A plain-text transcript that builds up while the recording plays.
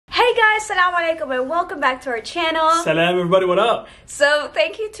guys, Assalamu alaikum and welcome back to our channel. Salam everybody, what up? So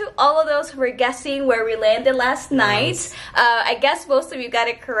thank you to all of those who were guessing where we landed last night. I guess most of you got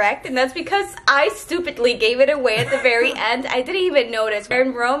it correct, and that's because I stupidly gave it away at the very end. I didn't even notice. We're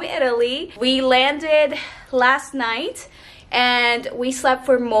in Rome, Italy. We landed last night and we slept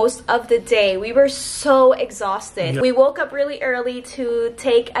for most of the day. We were so exhausted. We woke up really early to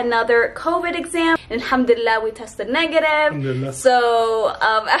take another COVID exam. Alhamdulillah, we tested negative. So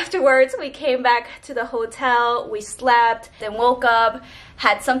afterwards, we came back to the hotel, we slept, then woke up,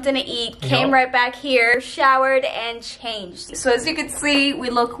 had something to eat, came right back here, showered, and changed. So as you can see, we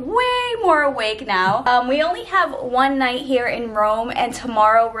look way more awake now. We only have one night here in Rome, and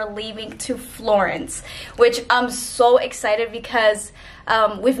tomorrow we're leaving to Florence, which I'm so excited because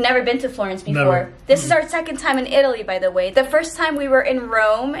we've never been to Florence before. This is our second time in Italy, by the way. The first time we were in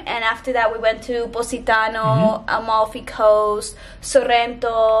Rome, and after that we went to Positano, Amalfi Coast,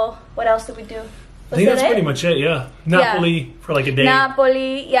 Sorrento. What else did we do? I think that's pretty much it, yeah. Napoli for like a day.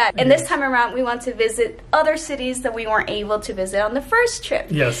 Napoli, yeah. And this time around, we want to visit other cities that we weren't able to visit on the first trip.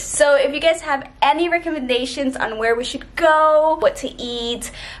 Yes. So if you guys have any recommendations on where we should go, what to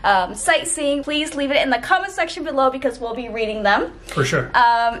eat, sightseeing, please leave it in the comment section below because we'll be reading them. For sure.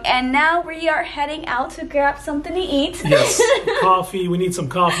 And now we are heading out to grab something to eat. Yes. Coffee. We need some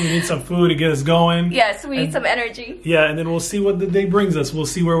coffee. We need some food to get us going. Yes, we need some energy. Yeah, and then we'll see what the day brings us. We'll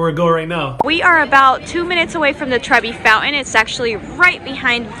see where we're going right now. We are about 2 minutes away from the Trevi Fountain. It's actually right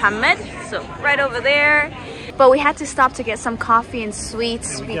behind Muhammad, so right over there. But we had to stop to get some coffee and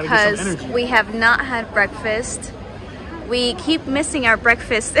sweets because we have not had breakfast. We keep missing our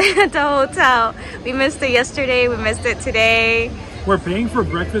breakfast at the hotel. We missed it yesterday, we missed it today. We're paying for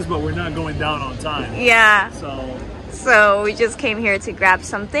breakfast, but we're not going down on time. Yeah. So we just came here to grab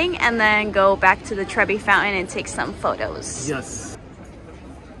something and then go back to the Trevi Fountain and take some photos. Yes.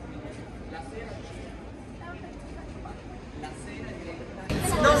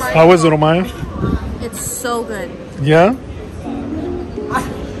 How is it, Omaya? It's so good. Yeah?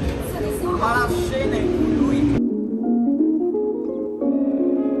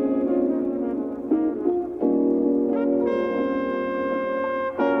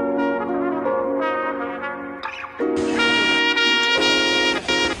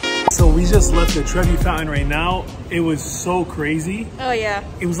 So we just left the Trevi Fountain right now. It was so crazy. Oh yeah.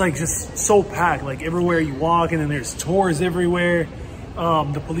 It was like just so packed, like everywhere you walk, and then there's tours everywhere.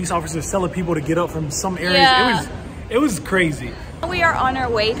 The police officers telling people to get up from some areas. Yeah. It was crazy. We are on our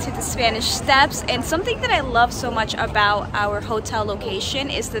way to the Spanish Steps, and something that I love so much about our hotel location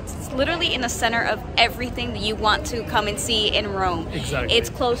is that it's literally in the center of everything that you want to come and see in Rome. Exactly. It's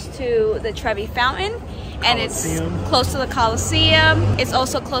close to the Trevi Fountain, and it's close to the Colosseum. It's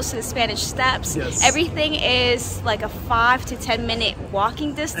also close to the Spanish Steps. Yes. Everything is like a 5 to 10 minute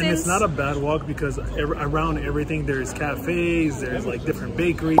walking distance. And it's not a bad walk because around everything there's cafes, there's like different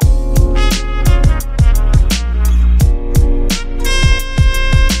bakeries.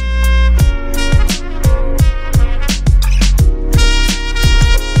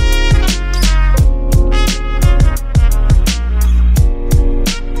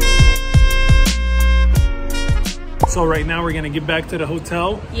 So right now we're gonna get back to the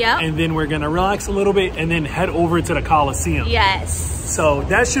hotel. Yeah. And then we're gonna relax a little bit and then head over to the Colosseum. Yes. So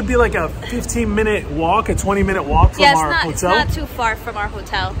that should be like a 15-minute walk, a 20-minute walk from our hotel. It's not too far from our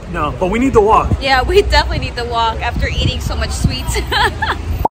hotel. No, but we need to walk. Yeah, we definitely need to walk after eating so much sweets.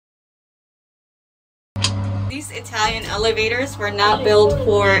 These Italian elevators were not built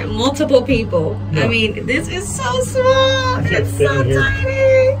for multiple people. No. I mean, this is so small. It's so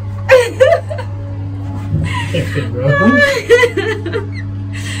tiny.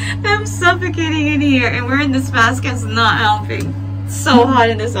 I'm suffocating in here, and wearing this mask is not helping. It's so hot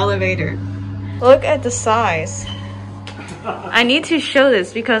in this elevator. Look at the size. I need to show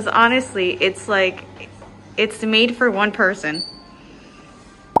this because honestly, it's like, it's made for one person.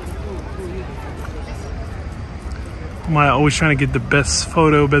 Maya always trying to get the best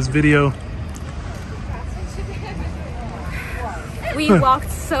photo, best video. We walked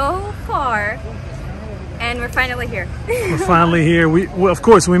so far. And we're finally here. We're finally here. Well, of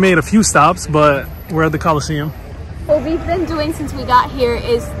course, we made a few stops, but we're at the Colosseum. What we've been doing since we got here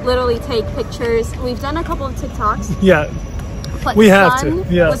is literally take pictures. We've done a couple of TikToks. Yeah, but we the have sun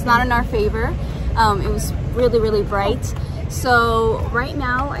to. Yeah, was not in our favor. It was really, really bright. So right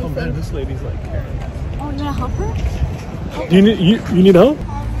now, I think. Man, this lady's like. Oh, you wanna help her? Do you need help?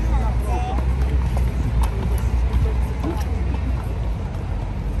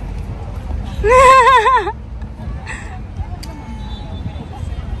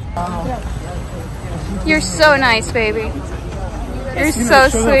 You're so nice, baby. You're so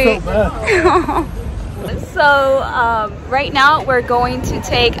sweet. So right now we're going to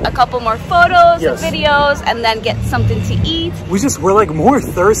take a couple more photos and videos and then get something to eat. We're like more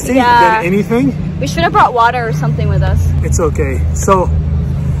thirsty than anything. We should have brought water or something with us. It's okay. So,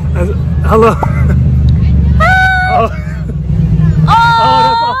 hello.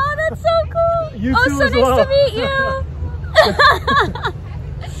 Oh, that's so cool. You too so as nice well. to meet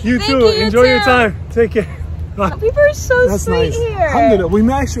you. You too. Enjoy your time. Take care. People are so sweet here.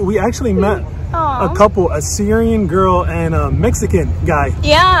 We actually met a couple, a Syrian girl and a Mexican guy.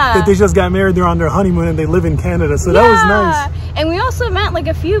 Yeah. That they just got married. They're on their honeymoon and they live in Canada. So that was nice. And we also met like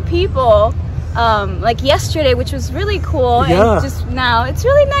a few people like yesterday, which was really cool. And just now it's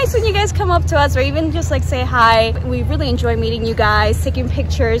really nice when you guys come up to us or even just like say hi. We really enjoy meeting you guys, taking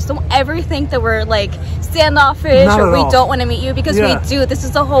pictures. Don't ever think that we're like standoffish or we don't want to meet you, because we do. This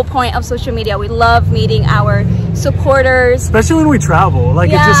is the whole point of social media. We love meeting our supporters, especially when we travel.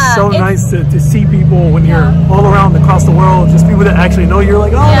 Like it's just so nice to see people when you're all around across the world, just people that actually know you. You're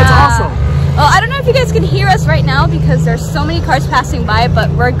like, oh, that's awesome. Well, I don't know if you guys can hear us right now because there's so many cars passing by, but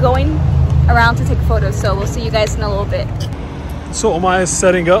we're going around to take photos, so we'll see you guys in a little bit. So Omaya is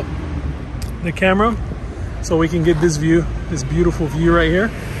setting up the camera so we can get this view, this beautiful view right here.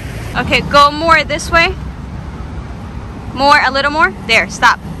 Okay, go more this way. More, a little more. There,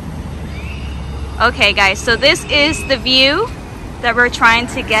 stop. Okay guys, so this is the view that we're trying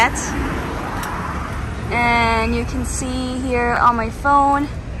to get. And you can see here on my phone,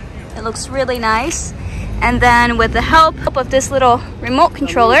 it looks really nice. And then with the help of this little remote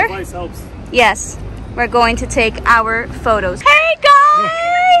controller, yes, we're going to take our photos. Hey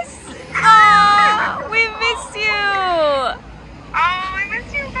guys! Oh, we missed you. Oh, I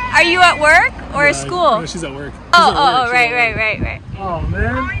missed you guys. Are you at work or at school? No, she's at work. Oh, right. Oh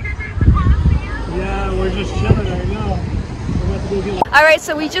man. Yeah, we're just chilling right now. All right,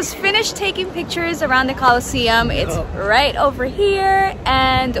 so we just finished taking pictures around the Coliseum. It's right over here,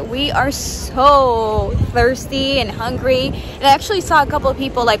 and we are so thirsty and hungry. And I actually saw a couple of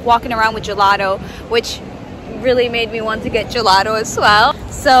people like walking around with gelato, which really made me want to get gelato as well.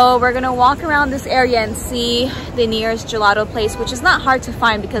 So we're gonna walk around this area and see the nearest gelato place, which is not hard to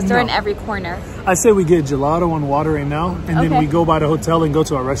find because they're in every corner. I say we get gelato and water right now, and then we go by the hotel and go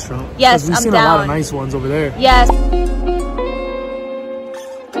to a restaurant. Yes, we've seen a lot of nice ones over there. Yes.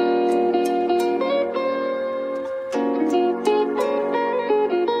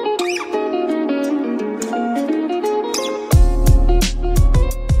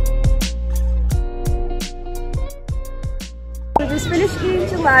 We just finished eating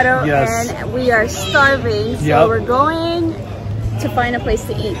gelato and we are starving, so we're going to find a place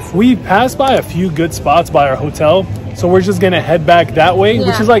to eat. We passed by a few good spots by our hotel, so we're just gonna head back that way,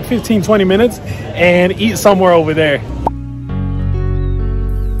 which is like 15-20 minutes, and eat somewhere over there.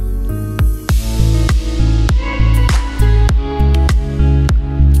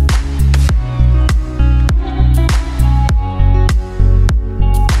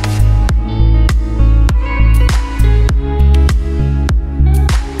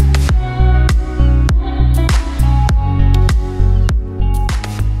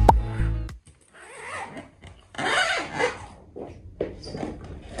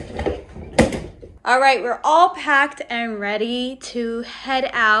 All right, we're all packed and ready to head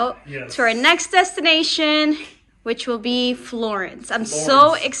out to our next destination, which will be Florence. I'm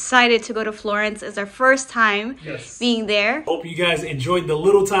so excited to go to Florence. It's our first time being there. Hope you guys enjoyed the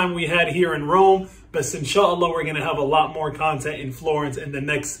little time we had here in Rome, but inshallah, we're gonna have a lot more content in Florence in the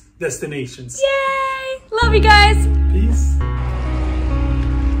next destinations. Yay! Love you guys. Peace.